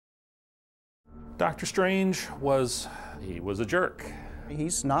Doctor Strange he was a jerk.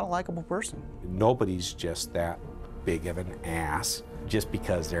 He's not a likable person. Nobody's just that big of an ass just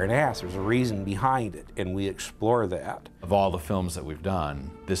because they're an ass. There's a reason behind it, and we explore that. Of all the films that we've done,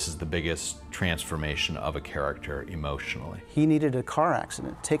 this is the biggest transformation of a character emotionally. He needed a car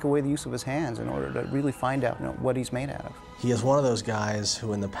accident, take away the use of his hands in order to really find out what he's made out of. He is one of those guys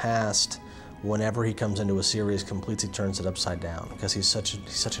who in the past, whenever he comes into a series, completely turns it upside down because he's such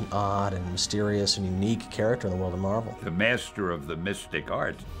an odd and mysterious and unique character in the world of Marvel. The master of the mystic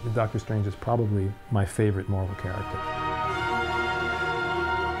art. Doctor Strange is probably my favorite Marvel character.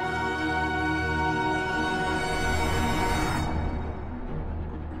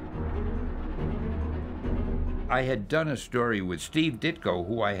 I had done a story with Steve Ditko,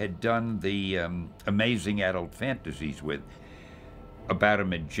 who I had done the Amazing Adult Fantasies with, about a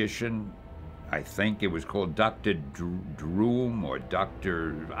magician. I think it was called Dr. Droom or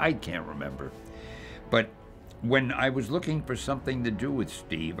Dr. I can't remember. But when I was looking for something to do with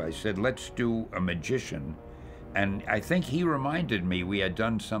Steve, I said, let's do a magician. And I think he reminded me we had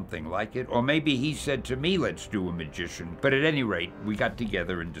done something like it, or maybe he said to me, let's do a magician. But at any rate, we got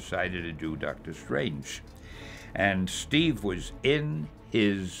together and decided to do Doctor Strange. And Steve was in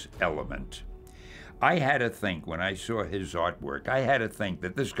his element. I had to think, when I saw his artwork, I had to think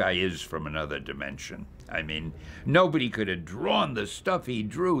that this guy is from another dimension. I mean, nobody could have drawn the stuff he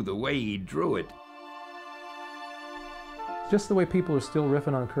drew the way he drew it. Just the way people are still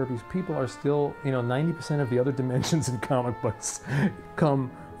riffing on Kirby's, people are still, 90% of the other dimensions in comic books come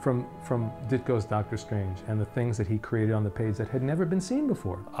from Ditko's Doctor Strange and the things that he created on the page that had never been seen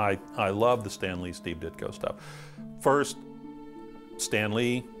before. I love the Stan Lee, Steve Ditko stuff. First, Stan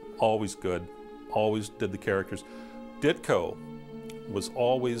Lee, always good, always did the characters. Ditko was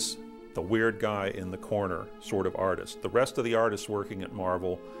always the weird guy in the corner sort of artist. The rest of the artists working at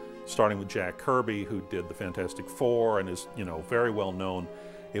Marvel, starting with Jack Kirby, who did the Fantastic Four and is, very well known,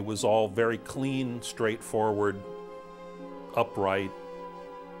 it was all very clean, straightforward, upright,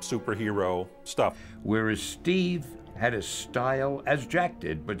 superhero stuff. Whereas Steve had a style, as Jack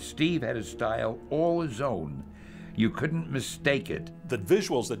did, but Steve had a style all his own. You couldn't mistake it. The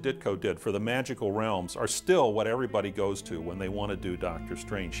visuals that Ditko did for the magical realms are still what everybody goes to when they want to do Doctor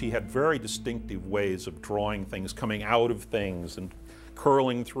Strange. He had very distinctive ways of drawing things, coming out of things and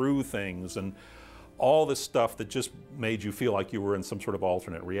curling through things, and all this stuff that just made you feel like you were in some sort of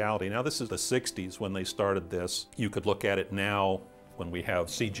alternate reality. Now, this is the 60s when they started this. You could look at it now when we have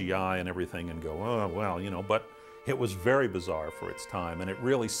CGI and everything and go, oh, well, but it was very bizarre for its time, and it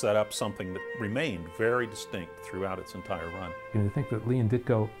really set up something that remained very distinct throughout its entire run. To think that Lee and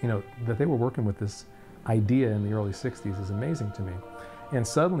Ditko, that they were working with this idea in the early 60s is amazing to me. And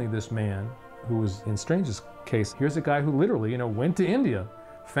suddenly this man, who was in Strange's case, here's a guy who literally, went to India,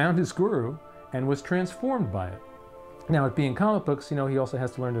 found his guru, and was transformed by it. Now, it being comic books, he also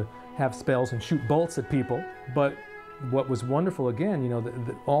has to learn to have spells and shoot bolts at people, but what was wonderful, again,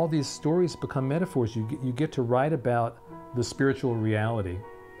 that all these stories become metaphors. You get to write about the spiritual reality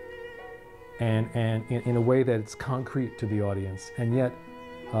and in a way that it's concrete to the audience, and yet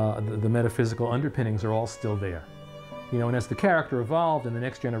the metaphysical underpinnings are all still there. And as the character evolved and the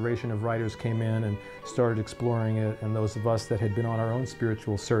next generation of writers came in and started exploring it, and those of us that had been on our own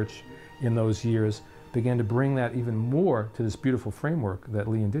spiritual search in those years began to bring that even more to this beautiful framework that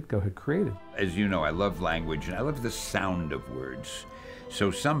Lee and Ditko had created. As you know, I love language and I love the sound of words.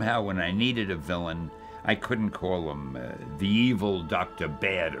 So somehow when I needed a villain, I couldn't call him the evil Dr.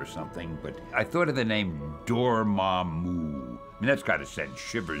 Bad or something, but I thought of the name Dormammu. I mean, that's got to send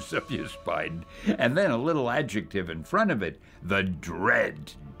shivers up your spine. And then a little adjective in front of it, the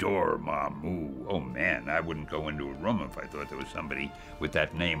dread Dormammu. Oh man, I wouldn't go into a room if I thought there was somebody with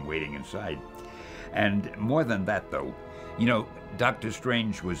that name waiting inside. And more than that, though, Doctor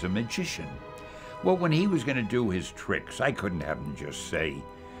Strange was a magician. Well, when he was going to do his tricks, I couldn't have him just say,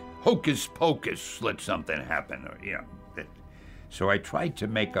 hocus pocus, let something happen, or, So I tried to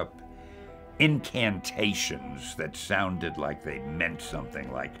make up incantations that sounded like they meant something,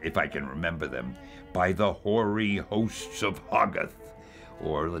 like, if I can remember them, by the hoary hosts of Hoggoth,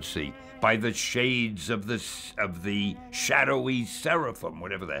 or let's see, by the shades of the shadowy seraphim,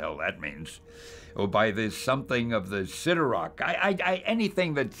 whatever the hell that means, or by the something of the Siddharok,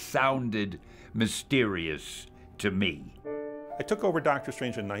 anything that sounded mysterious to me. I took over Doctor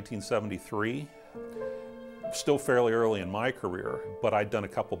Strange in 1973, still fairly early in my career, but I'd done a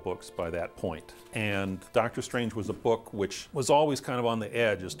couple books by that point. And Doctor Strange was a book which was always kind of on the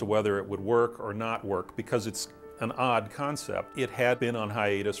edge as to whether it would work or not work, because it's an odd concept. It had been on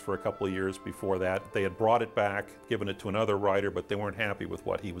hiatus for a couple of years before that. They had brought it back, given it to another writer, but they weren't happy with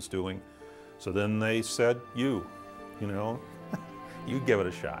what he was doing. So then they said, you know, you give it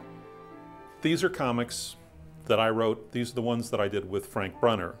a shot. These are comics that I wrote. These are the ones that I did with Frank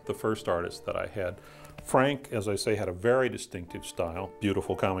Brunner, the first artist that I had. Frank, as I say, had a very distinctive style,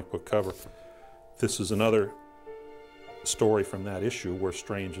 beautiful comic book cover. This is another story from that issue where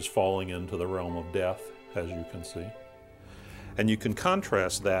Strange is falling into the realm of death, as you can see. And you can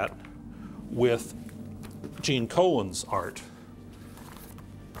contrast that with Gene Colan's art.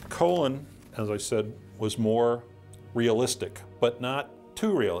 Colan, as I said, was more realistic, but not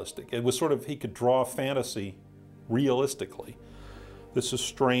too realistic. It was sort of, he could draw fantasy realistically. This is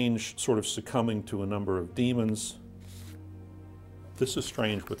Strange sort of succumbing to a number of demons. This is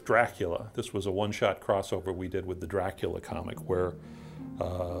Strange with Dracula. This was a one-shot crossover we did with the Dracula comic where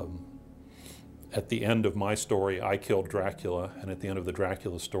at the end of my story, I killed Dracula, and at the end of the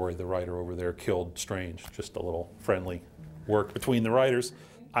Dracula story, the writer over there killed Strange. Just a little friendly work between the writers.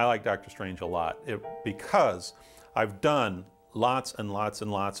 I like Dr. Strange a lot because I've done lots and lots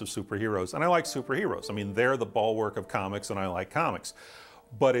and lots of superheroes, and I like superheroes. I mean, they're the bulwark of comics, and I like comics.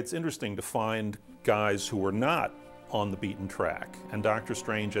 But it's interesting to find guys who are not on the beaten track, and Dr.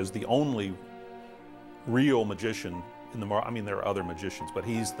 Strange as the only real magician in the I mean, there are other magicians, but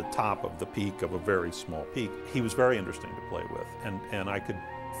he's the top of the peak of a very small peak. He was very interesting to play with, and I could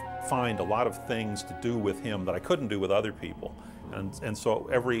find a lot of things to do with him that I couldn't do with other people. And so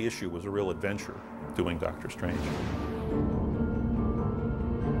every issue was a real adventure doing Dr. Strange.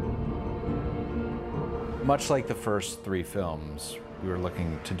 Much like the first 3 films, we were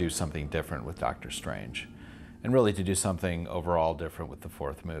looking to do something different with Dr. Strange, and really to do something overall different with the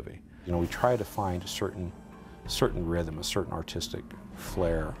 4th movie. You know, we try to find a certain rhythm, a certain artistic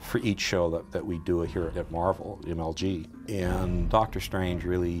flair for each show that we do here at Marvel, MLG. And Dr. Strange,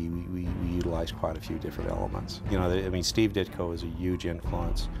 really, we utilize quite a few different elements. You know, I mean, Steve Ditko is a huge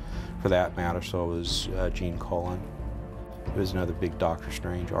influence. For that matter, so was Gene Colan, who is another big Dr.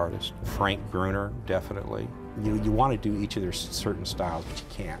 Strange artist. Frank Brunner, definitely. You want to do each of their certain styles, but you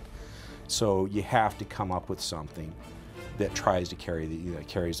can't. So you have to come up with something that tries to carry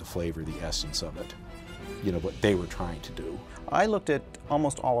carries the flavor, the essence of it. You know, what they were trying to do. I looked at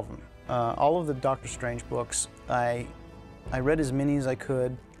almost all of them. All of the Doctor Strange books. I read as many as I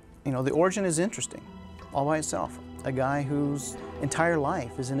could. You know, the origin is interesting, all by itself. A guy whose entire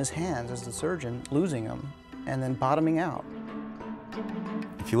life is in his hands as the surgeon, losing him, and then bottoming out.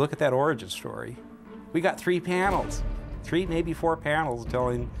 If you look at that origin story, we got 3 panels. 3, maybe 4 panels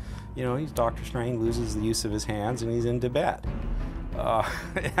telling, you know, he's Dr. Strange, loses the use of his hands, and he's in Tibet.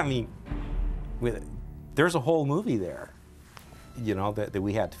 I mean, there's a whole movie there, you know, that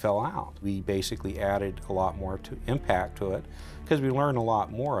we had to fill out. We basically added a lot more impact to it because we learned a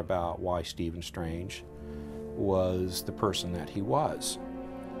lot more about why Stephen Strange was the person that he was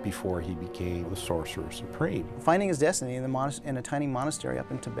before he became the Sorcerer Supreme. Finding his destiny in a tiny monastery up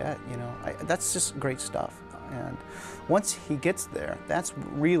in Tibet, you know, that's just great stuff. And once he gets there, that's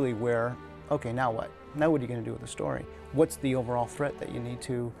really where, okay, now what? Now what are you going to do with the story? What's the overall threat that you need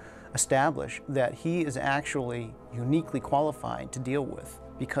to establish that he is actually uniquely qualified to deal with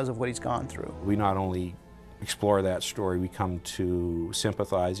because of what he's gone through? We not only explore that story, we come to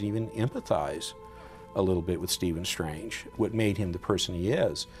sympathize, even empathize a little bit with Stephen Strange, what made him the person he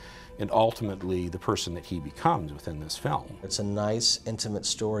is, and ultimately the person that he becomes within this film. It's a nice, intimate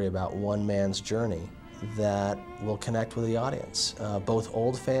story about one man's journey that will connect with the audience, both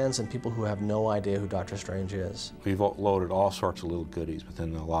old fans and people who have no idea who Dr. Strange is. We've loaded all sorts of little goodies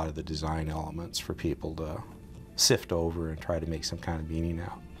within a lot of the design elements for people to sift over and try to make some kind of meaning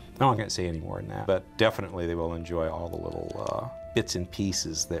out. I'm not going to say any more than that, but definitely they will enjoy all the little bits and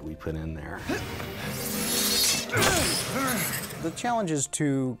pieces that we put in there. The challenges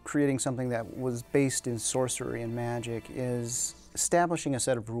to creating something that was based in sorcery and magic is establishing a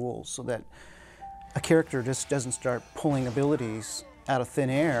set of rules so that a character just doesn't start pulling abilities out of thin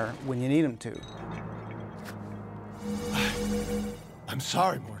air when you need him to. I'm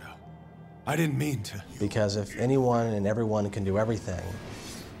sorry, Mordo. I didn't mean to. Because if anyone and everyone can do everything,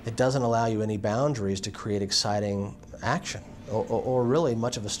 it doesn't allow you any boundaries to create exciting action or really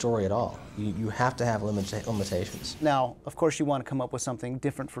much of a story at all. You have to have limitations. Now, of course, you want to come up with something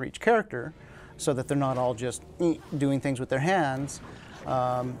different for each character so that they're not all just doing things with their hands,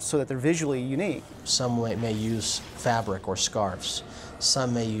 so that they're visually unique. Some may use fabric or scarves.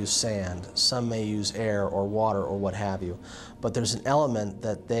 Some may use sand. Some may use air or water or what have you. But there's an element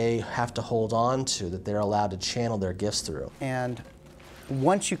that they have to hold on to, that they're allowed to channel their gifts through. And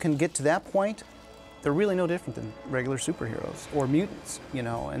once you can get to that point, they're really no different than regular superheroes or mutants, you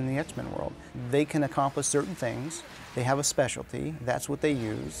know, in the X-Men world. They can accomplish certain things. They have a specialty. That's what they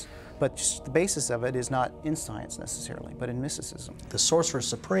use. But just the basis of it is not in science necessarily, but in mysticism. The Sorcerer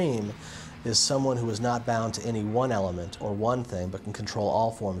Supreme is someone who is not bound to any one element or one thing, but can control all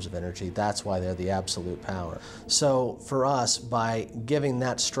forms of energy. That's why they're the absolute power. So for us, by giving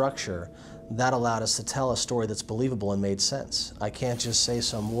that structure, that allowed us to tell a story that's believable and made sense. I can't just say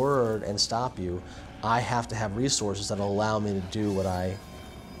some word and stop you. I have to have resources that will allow me to do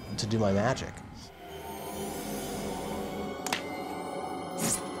my magic.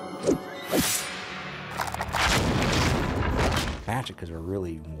 Magic is a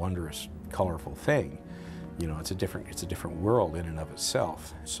really wondrous, colorful thing. You know, it's a different world in and of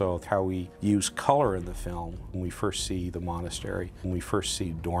itself. So how we use color in the film, when we first see the monastery, when we first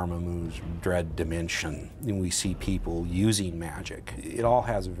see Dormammu's dread dimension, and we see people using magic, it all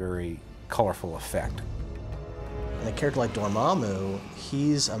has a very colorful effect. And a character like Dormammu,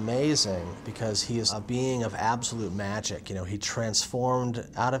 he's amazing because he is a being of absolute magic. You know, he transformed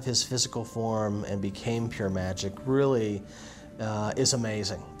out of his physical form and became pure magic. Really is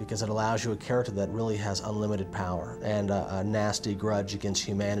amazing because it allows you a character that really has unlimited power and a nasty grudge against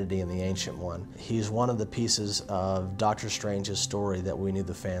humanity in the Ancient One. He's one of the pieces of Doctor Strange's story that we knew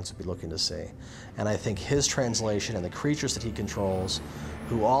the fans would be looking to see. And I think his translation and the creatures that he controls,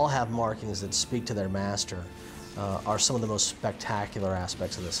 who all have markings that speak to their master, are some of the most spectacular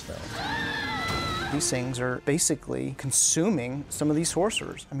aspects of this film. These things are basically consuming some of these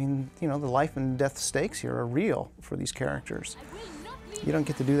sorcerers. I mean, you know, the life and death stakes here are real for these characters. You don't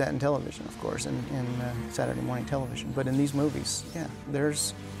get to do that in television, of course, in Saturday morning television, but in these movies, yeah,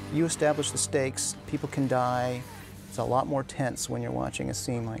 you establish the stakes, people can die. It's a lot more tense when you're watching a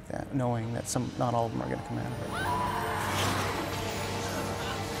scene like that, knowing that not all of them are going to come out of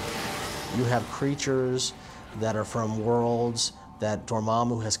it. You have creatures that are from worlds that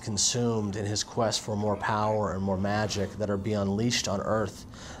Dormammu has consumed in his quest for more power and more magic that are being unleashed on Earth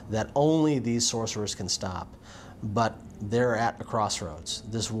that only these sorcerers can stop. But they're at a crossroads.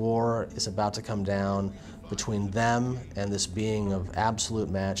 This war is about to come down between them and this being of absolute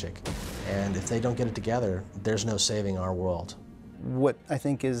magic. And if they don't get it together, there's no saving our world. What I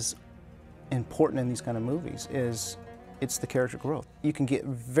think is important in these kind of movies is it's the character growth. You can get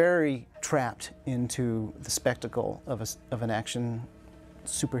very trapped into the spectacle of an action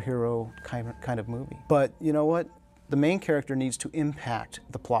superhero kind of movie. But you know what? The main character needs to impact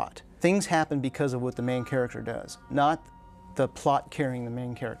the plot. Things happen because of what the main character does, not the plot carrying the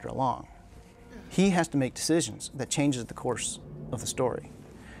main character along. He has to make decisions that changes the course of the story.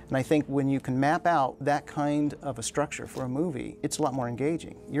 And I think when you can map out that kind of a structure for a movie, it's a lot more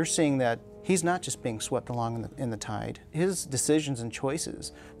engaging. You're seeing that he's not just being swept along in the tide. His decisions and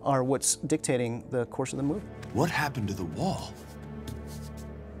choices are what's dictating the course of the movie. What happened to the wall?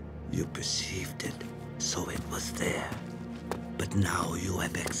 You perceived it, so it was there. But now you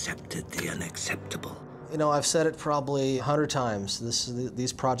have accepted the unacceptable. You know, I've said it probably 100 times.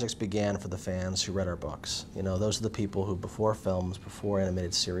 These projects began for the fans who read our books. You know, those are the people who, before films, before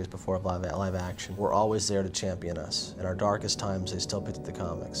animated series, before live action, were always there to champion us. In our darkest times, they still picked up the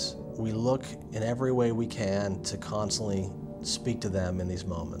comics. We look in every way we can to constantly speak to them in these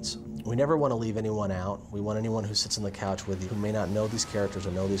moments. We never want to leave anyone out. We want anyone who sits on the couch with you, who may not know these characters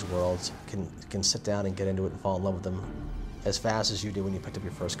or know these worlds, can sit down and get into it and fall in love with them as fast as you did when you picked up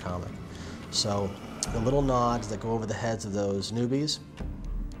your first comic. So the little nods that go over the heads of those newbies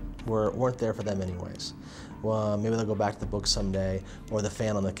weren't there for them anyways. Well, maybe they'll go back to the book someday, or the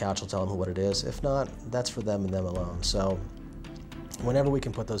fan on the couch will tell them what it is. If not, that's for them and them alone. So whenever we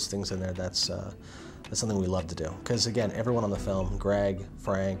can put those things in there, that's something we love to do. Because again, everyone on the film, Greg,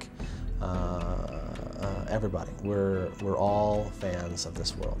 Frank, everybody, we're all fans of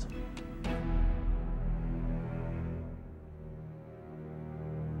this world.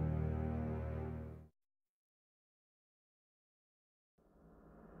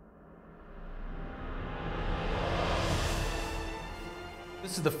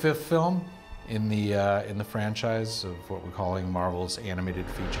 This is the 5th film in the franchise of what we're calling Marvel's animated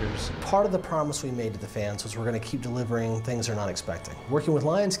features. Part of the promise we made to the fans was we're going to keep delivering things they're not expecting. Working with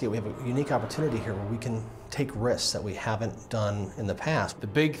Lionsgate, we have a unique opportunity here where we can take risks that we haven't done in the past. The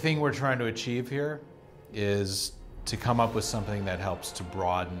big thing we're trying to achieve here is to come up with something that helps to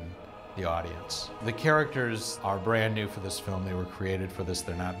broaden the audience. The characters are brand new for this film. They were created for this.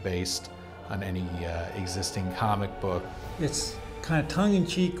 They're not based on any existing comic book. It's kind of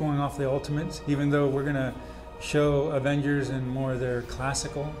tongue-in-cheek going off the Ultimates, even though we're going to show Avengers in more of their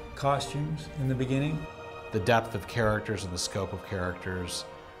classical costumes in the beginning. The depth of characters and the scope of characters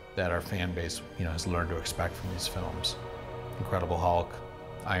that our fan base, has learned to expect from these films. Incredible Hulk,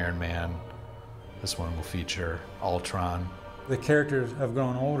 Iron Man, this one will feature Ultron. The characters have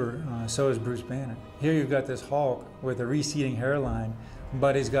grown older, so has Bruce Banner. Here you've got this Hulk with a receding hairline,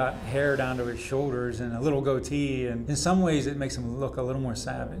 but he's got hair down to his shoulders and a little goatee, and in some ways it makes him look a little more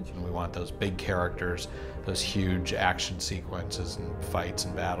savage. And we want those big characters, those huge action sequences and fights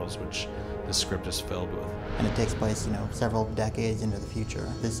and battles, which the script is filled with. And it takes place, several decades into the future.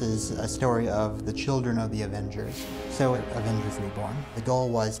 This is a story of the children of the Avengers. So Avengers Reborn. The goal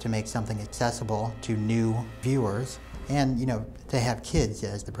was to make something accessible to new viewers and, to have kids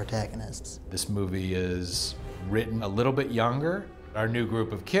as the protagonists. This movie is written a little bit younger. Our new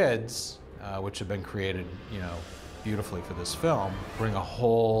group of kids, which have been created, beautifully for this film, bring a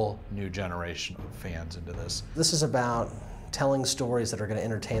whole new generation of fans into this. This is about telling stories that are going to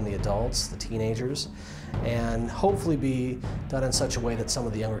entertain the adults, the teenagers, and hopefully be done in such a way that some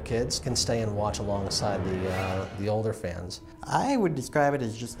of the younger kids can stay and watch alongside the older fans. I would describe it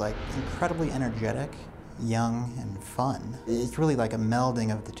as just like incredibly energetic, young, and fun. It's really like a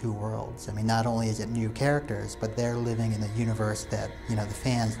melding of the two worlds. I mean, not only is it new characters, but they're living in the universe that, the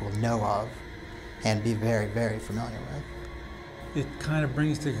fans will know of and be very, very familiar with. It kind of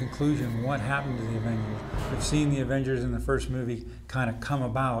brings to conclusion what happened to the Avengers. We've seen the Avengers in the first movie kind of come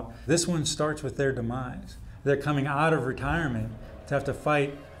about. This one starts with their demise. They're coming out of retirement to have to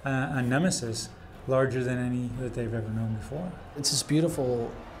fight a nemesis larger than any that they've ever known before. It's this beautiful,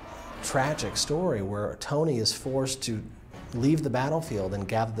 tragic story where Tony is forced to leave the battlefield and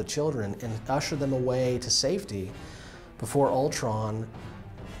gather the children and usher them away to safety before Ultron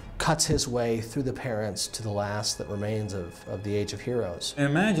cuts his way through the parents to the last that remains of the Age of Heroes. And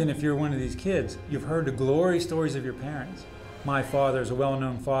imagine if you're one of these kids, you've heard the glory stories of your parents. My father's a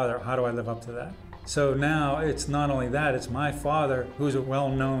well-known father, how do I live up to that? So now it's not only that, it's my father, who's a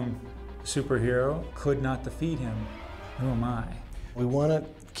well-known superhero, could not defeat him. Who am I? We want to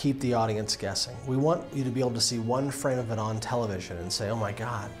keep the audience guessing. We want you to be able to see one frame of it on television and say, oh my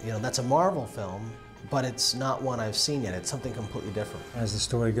God, that's a Marvel film, but it's not one I've seen yet. It's something completely different. As the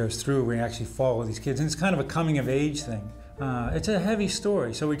story goes through, we actually follow these kids, and it's kind of a coming-of-age thing. It's a heavy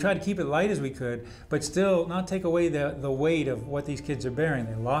story, so we try to keep it light as we could, but still not take away the weight of what these kids are bearing.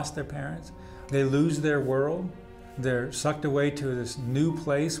 They lost their parents, they lose their world, they're sucked away to this new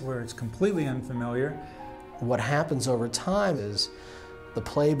place where it's completely unfamiliar. What happens over time is the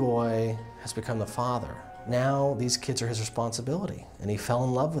playboy has become the father. Now these kids are his responsibility, and he fell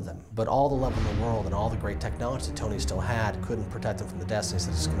in love with them. But all the love in the world and all the great technology that Tony still had couldn't protect him from the destinies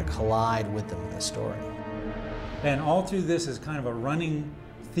that's just going to collide with them in this story. And all through this is kind of a running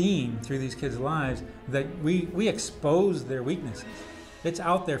theme through these kids' lives that we expose their weaknesses. It's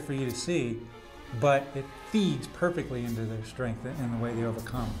out there for you to see, but it feeds perfectly into their strength and the way they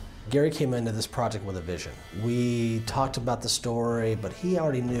overcome. Gary came into this project with a vision. We talked about the story, but he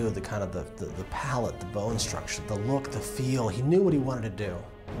already knew the kind of the palette, the bone structure, the look, the feel. He knew what he wanted to do.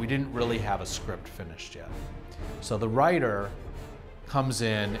 We didn't really have a script finished yet. So the writer comes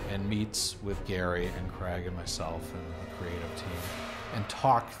in and meets with Gary and Craig and myself and the creative team and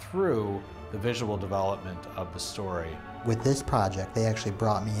talk through the visual development of the story. With this project, they actually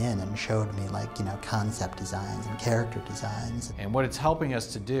brought me in and showed me concept designs and character designs. And what it's helping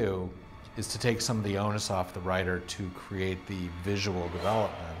us to do is to take some of the onus off the writer to create the visual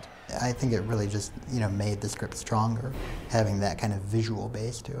development. I think it really just, made the script stronger, having that kind of visual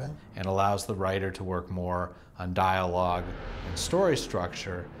base to it. And allows the writer to work more on dialogue and story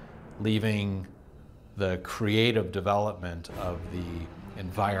structure, leaving the creative development of the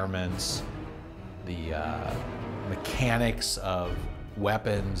environments, the mechanics of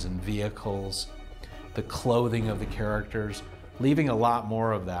weapons and vehicles, the clothing of the characters, leaving a lot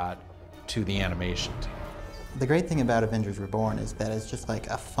more of that to the animation team. The great thing about Avengers Reborn is that it's just like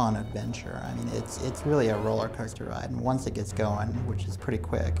a fun adventure. I mean, it's really a roller coaster ride, and once it gets going, which is pretty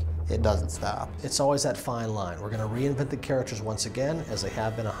quick, it doesn't stop. It's always that fine line. We're going to reinvent the characters once again, as they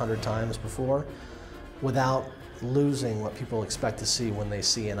have been 100 times before, without losing what people expect to see when they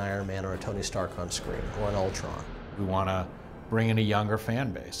see an Iron Man or a Tony Stark on screen, or an Ultron. We want to bring in a younger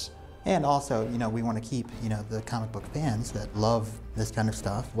fan base. And also, we want to keep, the comic book fans that love this kind of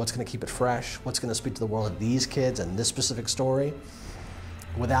stuff. What's going to keep it fresh? What's going to speak to the world of these kids and this specific story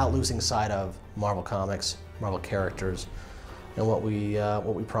without losing sight of Marvel Comics, Marvel characters, and what we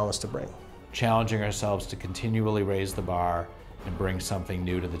promise to bring. Challenging ourselves to continually raise the bar and bring something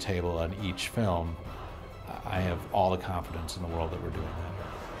new to the table on each film. I have all the confidence in the world that we're doing that.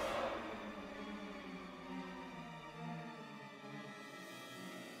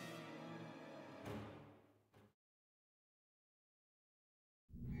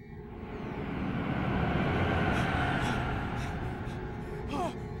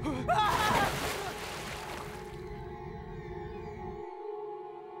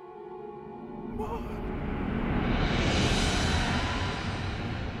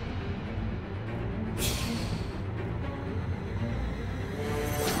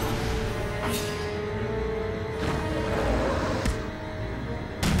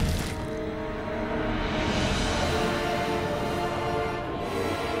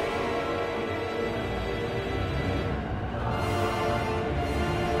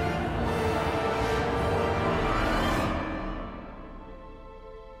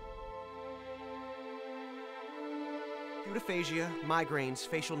 acute aphasia, migraines,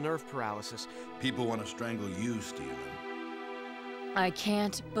 facial nerve paralysis. People want to strangle you, Steven. I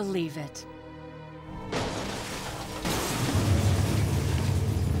can't believe it.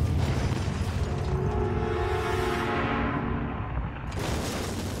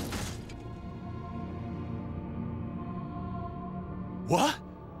 What?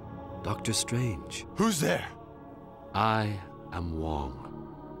 Dr. Strange. Who's there? I am Wong.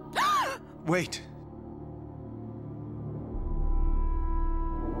 Wait.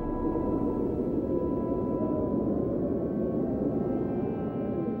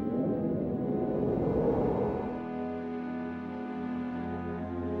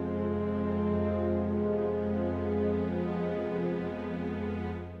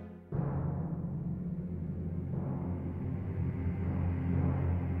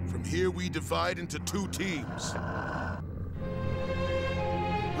 From here we divide into 2 teams.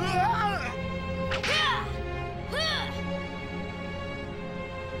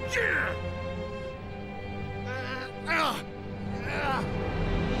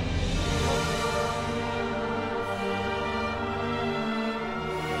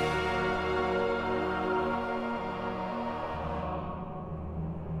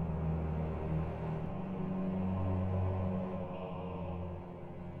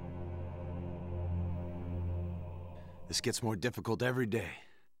 This gets more difficult every day.